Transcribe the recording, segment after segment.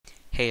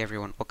Hey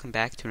everyone, welcome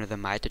back to another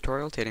Maya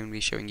tutorial. Today I'm going to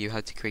be showing you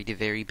how to create a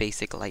very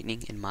basic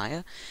lightning in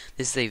Maya.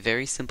 This is a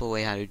very simple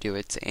way how to do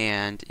it,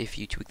 and if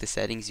you tweak the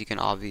settings you can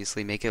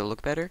obviously make it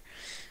look better.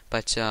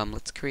 But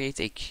let's create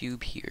a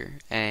cube here,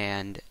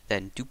 and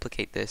then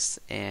duplicate this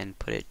and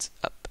put it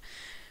up.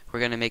 We're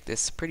going to make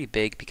this pretty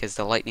big because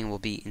the lightning will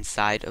be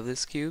inside of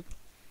this cube.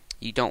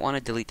 You don't want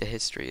to delete the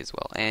history as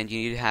well, and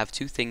you need to have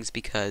two things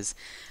because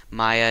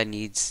Maya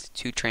needs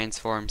two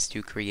transforms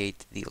to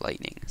create the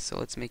lightning. So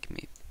let's make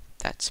me.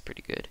 That's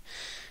pretty good.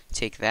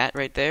 Take that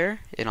right there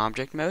in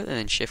object mode and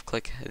then shift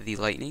click the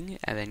lightning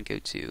and then go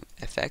to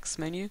FX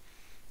menu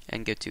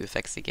and go to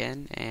effects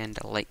again and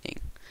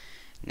lightning.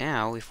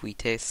 Now if we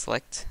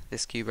select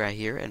this cube right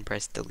here and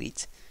press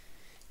delete,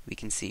 we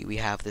can see we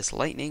have this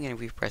lightning, and if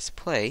we press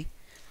play,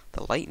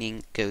 the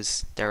lightning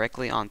goes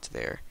directly onto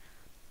there.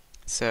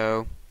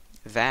 So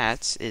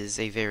that is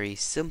a very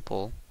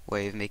simple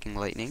way of making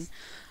lightning.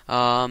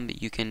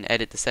 You can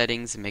edit the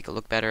settings and make it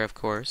look better, of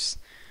course.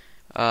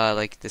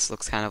 Like this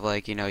looks kind of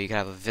like, you could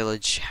have a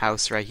village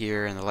house right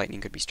here and the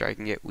lightning could be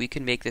striking it. We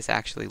can make this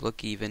actually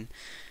look even,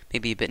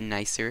 maybe a bit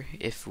nicer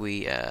if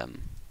we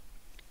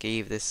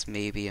gave this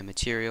maybe a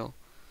material.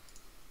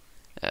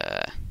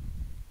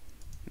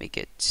 Make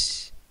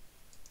it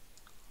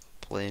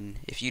plain.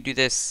 If you do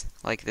this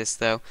like this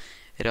though,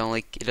 it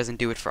doesn't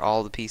do it for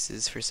all the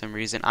pieces for some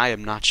reason. I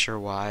am not sure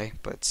why,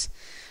 but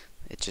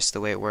it's just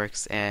the way it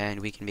works.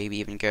 And we can maybe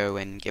even go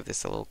and give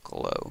this a little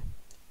glow,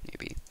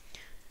 maybe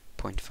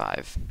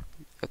 0.5.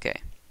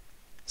 Okay,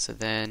 so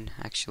then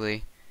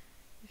actually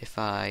if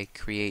I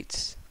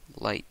create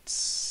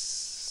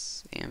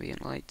lights,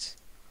 ambient light,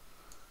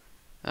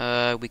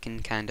 we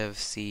can kind of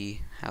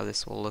see how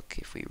this will look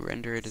if we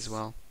render it as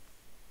well.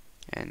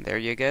 And there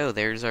you go,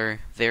 there's our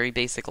very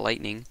basic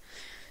lightning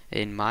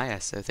in Maya.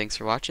 So thanks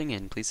for watching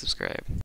and please subscribe.